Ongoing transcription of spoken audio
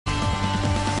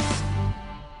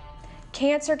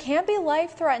Cancer can be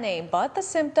life-threatening, but the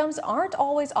symptoms aren't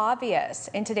always obvious.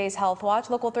 In today's Health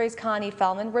Watch, Local 3's Connie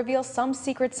Fellman reveals some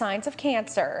secret signs of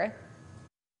cancer.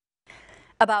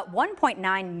 About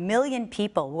 1.9 million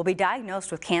people will be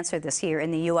diagnosed with cancer this year in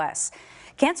the U.S.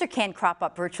 Cancer can crop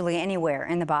up virtually anywhere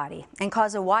in the body and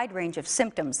cause a wide range of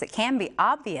symptoms that can be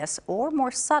obvious or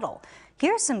more subtle.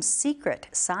 Here are some secret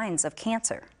signs of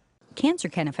cancer. Cancer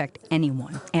can affect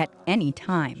anyone at any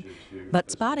time, but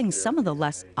spotting some of the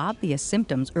less obvious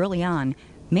symptoms early on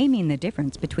may mean the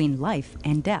difference between life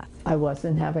and death. I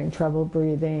wasn't having trouble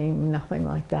breathing, nothing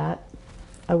like that.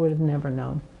 I would have never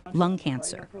known. Lung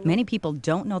cancer. Many people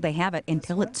don't know they have it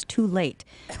until it's too late.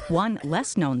 One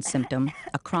less known symptom,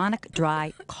 a chronic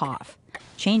dry cough.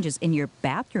 Changes in your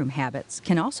bathroom habits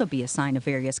can also be a sign of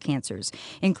various cancers,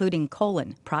 including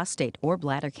colon, prostate, or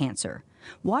bladder cancer.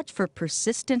 Watch for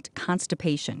persistent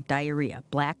constipation, diarrhea,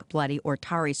 black, bloody, or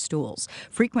tarry stools,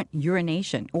 frequent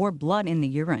urination, or blood in the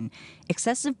urine.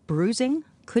 Excessive bruising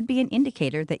could be an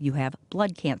indicator that you have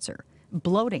blood cancer.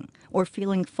 Bloating or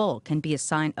feeling full can be a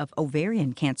sign of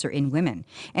ovarian cancer in women.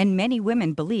 And many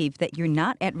women believe that you're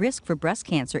not at risk for breast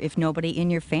cancer if nobody in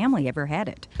your family ever had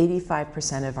it.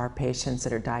 85% of our patients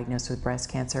that are diagnosed with breast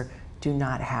cancer do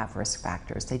not have risk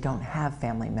factors. They don't have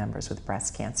family members with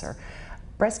breast cancer.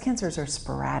 Breast cancers are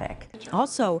sporadic.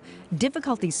 Also,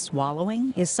 difficulty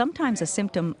swallowing is sometimes a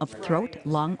symptom of throat,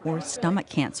 lung, or stomach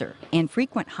cancer, and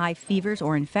frequent high fevers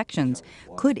or infections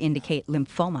could indicate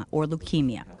lymphoma or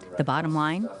leukemia. The bottom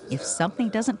line, if something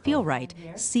doesn't feel right,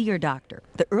 see your doctor.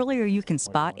 The earlier you can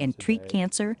spot and treat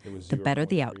cancer, the better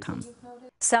the outcome.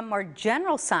 Some more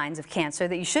general signs of cancer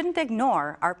that you shouldn't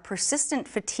ignore are persistent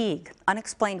fatigue,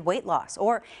 unexplained weight loss,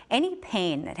 or any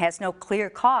pain that has no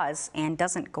clear cause and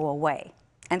doesn't go away.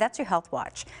 And that's your Health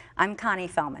Watch. I'm Connie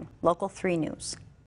Fellman, Local 3 News.